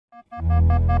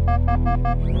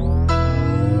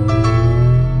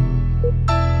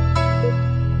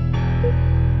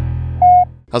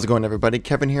How's it going, everybody?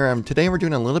 Kevin here. Today we're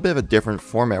doing a little bit of a different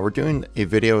format. We're doing a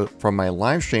video from my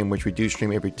live stream, which we do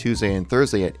stream every Tuesday and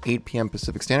Thursday at 8 p.m.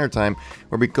 Pacific Standard Time,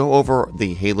 where we go over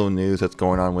the Halo news that's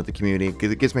going on with the community,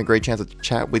 because it gives me a great chance to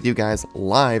chat with you guys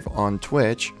live on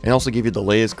Twitch and also give you the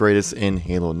latest, greatest in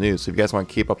Halo news. So if you guys want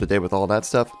to keep up to date with all that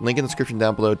stuff, link in the description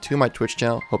down below to my Twitch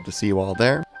channel. Hope to see you all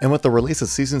there. And with the release of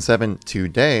Season 7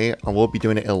 today, I will be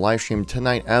doing a live stream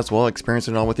tonight as well,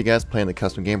 experiencing it all with you guys, playing the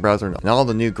custom game browser and all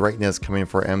the new greatness coming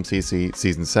for MCC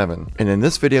Season 7. And in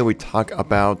this video, we talk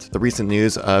about the recent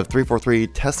news of 343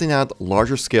 testing out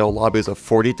larger scale lobbies of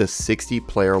 40 to 60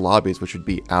 player lobbies, which would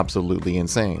be absolutely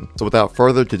insane. So without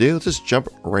further ado, let's just jump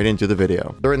right into the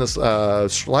video. During this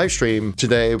live stream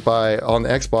today on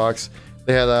Xbox,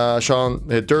 they had Sean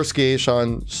Staworski,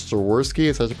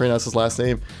 if I have to pronounce his last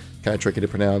name. Kind of tricky to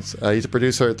pronounce. He's a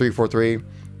producer at 343.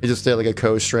 He just did like a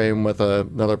co-stream with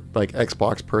another like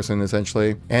Xbox person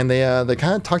essentially, and they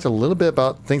kind of talked a little bit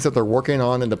about things that they're working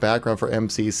on in the background for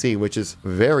MCC, which is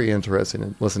very interesting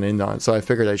to listen in on. So I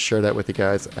figured I'd share that with you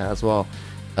guys as well.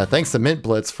 Thanks to Mint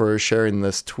Blitz for sharing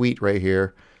this tweet right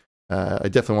here. I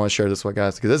definitely want to share this one,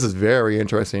 guys, because this is very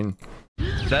interesting.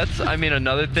 That's, I mean,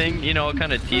 another thing, you know, I'll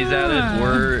kind of tease at it.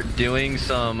 We're doing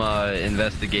some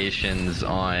investigations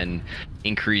on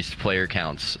increased player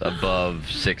counts above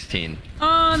 16.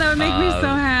 Oh, that would make me so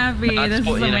happy. This is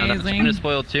amazing. Not going to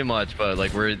spoil too much, but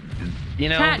like we're, you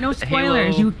know, Chat, no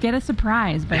spoilers. You get a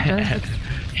surprise, but just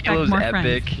Halo's more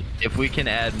epic. friends. If we can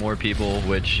add more people,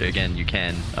 which again you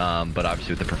can, but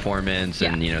obviously with the performance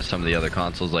and you know some of the other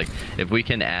consoles, like if we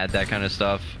can add that kind of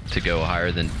stuff to go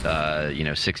higher than you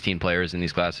know 16 players in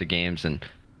these classic games, and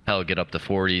hell, get up to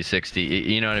 40, 60.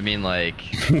 You know what I mean? Like,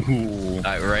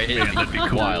 right? Yeah, that'd be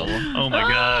cool. Wild. Oh my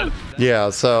god. Yeah,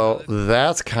 so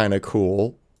that's kind of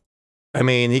cool. I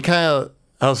mean, he kind of.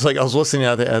 I was listening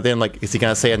at the end, like, is he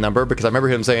gonna say a number? Because I remember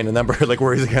him saying a number, like,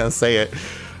 where is he gonna say it?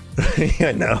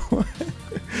 Yeah, no.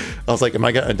 I was like,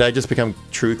 did I just become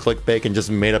true clickbait and just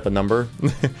made up a number?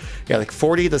 Yeah, like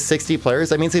 40 to 60 players.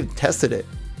 That means they've tested it.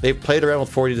 They've played around with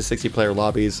 40 to 60 player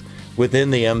lobbies within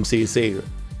the MCC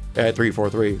at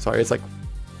 343. Sorry, it's like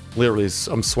literally,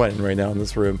 I'm sweating right now in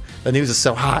this room. The news is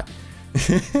so hot.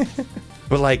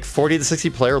 But like 40 to 60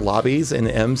 player lobbies in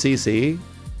the MCC,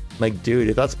 like, dude,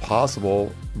 if that's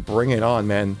possible, bring it on,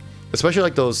 man. Especially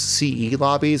like those CE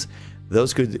lobbies.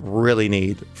 Those could really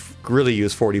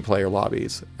use 40 player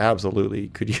lobbies. Absolutely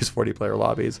could use 40 player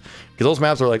lobbies, because those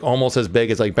maps are like almost as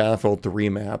big as like Battlefield 3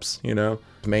 maps, you know.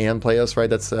 Mayhem playlist, right?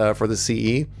 That's for the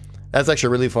CE. That's actually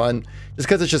really fun, just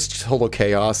because it's just total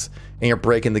chaos and you're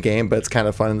breaking the game, but it's kind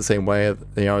of fun in the same way. You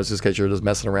know, it's just because you're just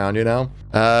messing around, you know.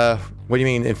 What do you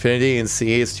mean, Infinity and CE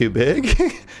is too big?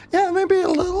 Yeah, maybe a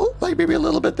little, like maybe a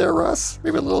little bit there, Russ.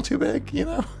 Maybe a little too big, you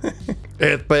know.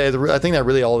 But I think that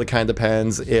really all kind of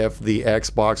depends if the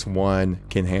Xbox One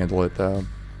can handle it, though.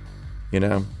 You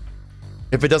know,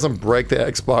 if it doesn't break the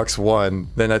Xbox One,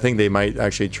 then I think they might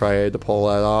actually try to pull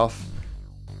that off.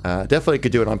 Definitely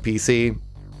could do it on PC.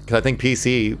 Because I think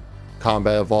PC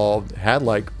Combat Evolved had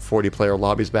like 40 player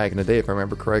lobbies back in the day, if I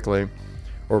remember correctly,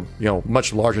 or you know,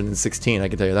 much larger than 16. I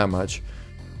can tell you that much.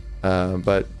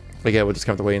 But again, we'll just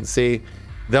have to wait and see.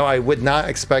 Though I would not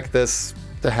expect this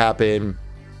to happen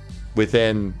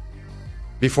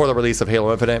before the release of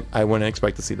Halo Infinite. I wouldn't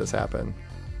expect to see this happen.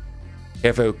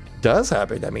 If it does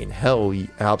happen, I mean, hell,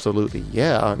 absolutely,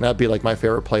 yeah, and that'd be like my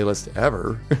favorite playlist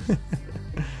ever.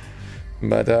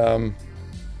 But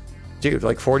dude,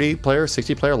 like 40 player,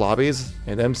 60 player lobbies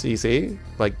in MCC,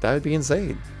 like that would be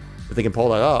insane if they can pull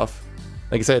that off.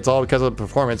 Like I said, it's all because of the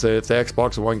performance. If the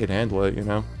Xbox One can handle it, you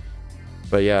know.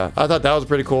 But yeah, I thought that was a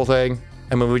pretty cool thing.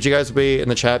 I mean, would you guys be in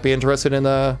the chat be interested in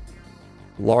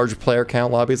large player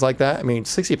count lobbies like that? I mean,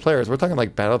 60 players, we're talking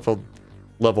like Battlefield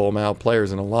level amount of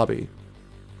players in a lobby.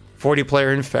 40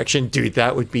 player infection, dude,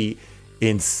 that would be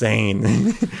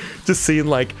insane. Just seeing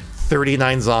like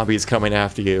 39 zombies coming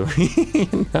after you.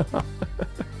 You know?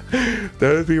 That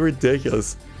would be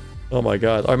ridiculous. Oh my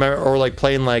god. Or like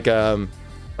playing like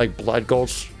Blood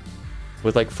Gulch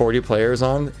with like 40 players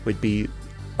on would be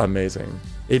amazing.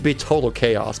 It'd be total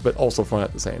chaos, but also fun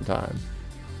at the same time.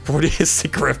 40 is the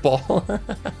Griffball.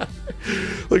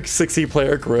 Like 60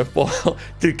 player Griffball.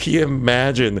 Dude, can you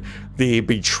imagine the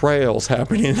betrayals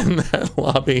happening in that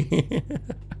lobby?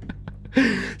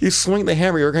 You swing the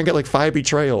hammer, you're gonna get like 5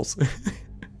 betrayals.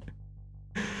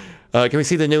 Can we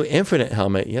see the new Infinite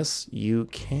helmet? Yes, you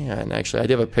can. Actually, I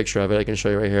do have a picture of it. I can show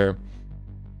you right here.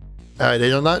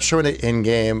 They're not showing it in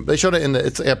game. They showed it in the.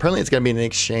 Apparently it's gonna be an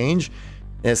exchange,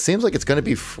 And it seems like it's going to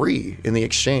be free in the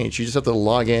exchange. You just have to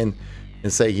log in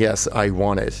and say, yes, I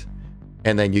want it.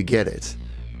 And then you get it.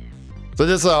 So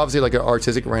this is obviously like an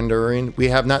artistic rendering. We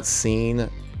have not seen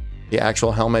the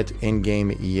actual helmet in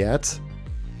game yet,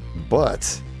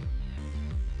 but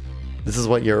this is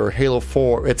what your Halo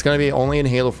 4, it's going to be only in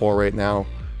Halo 4 right now,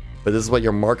 but this is what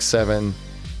your Mark 7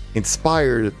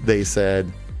 inspired, they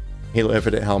said, Halo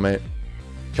Infinite helmet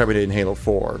covered in Halo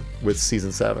 4 with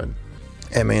Season 7.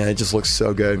 And man, it just looks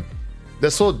so good.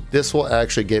 This will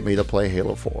actually get me to play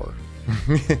Halo 4.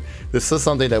 This is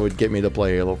something that would get me to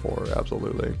play Halo 4,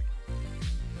 absolutely.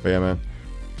 But yeah, man.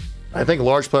 I think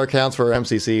large player counts for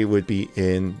MCC would be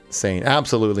insane.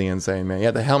 Absolutely insane, man.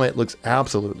 Yeah, the helmet looks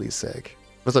absolutely sick.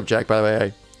 What's up, Jack, by the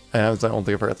way? I don't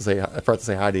think I forgot to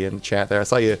say hi to you in the chat there. I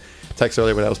saw you text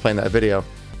earlier when I was playing that video.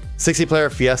 60 player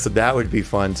Fiesta, that would be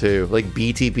fun too. Like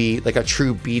BTB, like a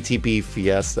true BTB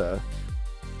Fiesta.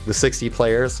 With 60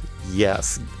 players,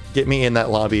 yes. Get me in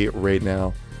that lobby right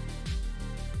now.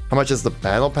 How much is the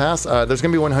battle pass? There's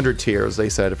gonna be 100 tiers, they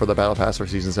said, for the battle pass for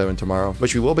season 7 tomorrow,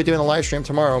 which we will be doing a live stream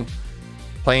tomorrow,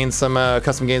 playing some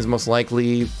custom games most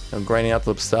likely, grinding out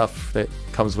the stuff that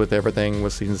comes with everything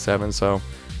with season 7. So,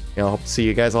 you know, hope to see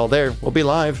you guys all there. We'll be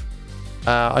live.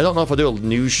 I don't know if I'll do a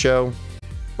news show,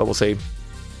 but we'll see.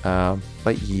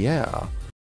 But yeah.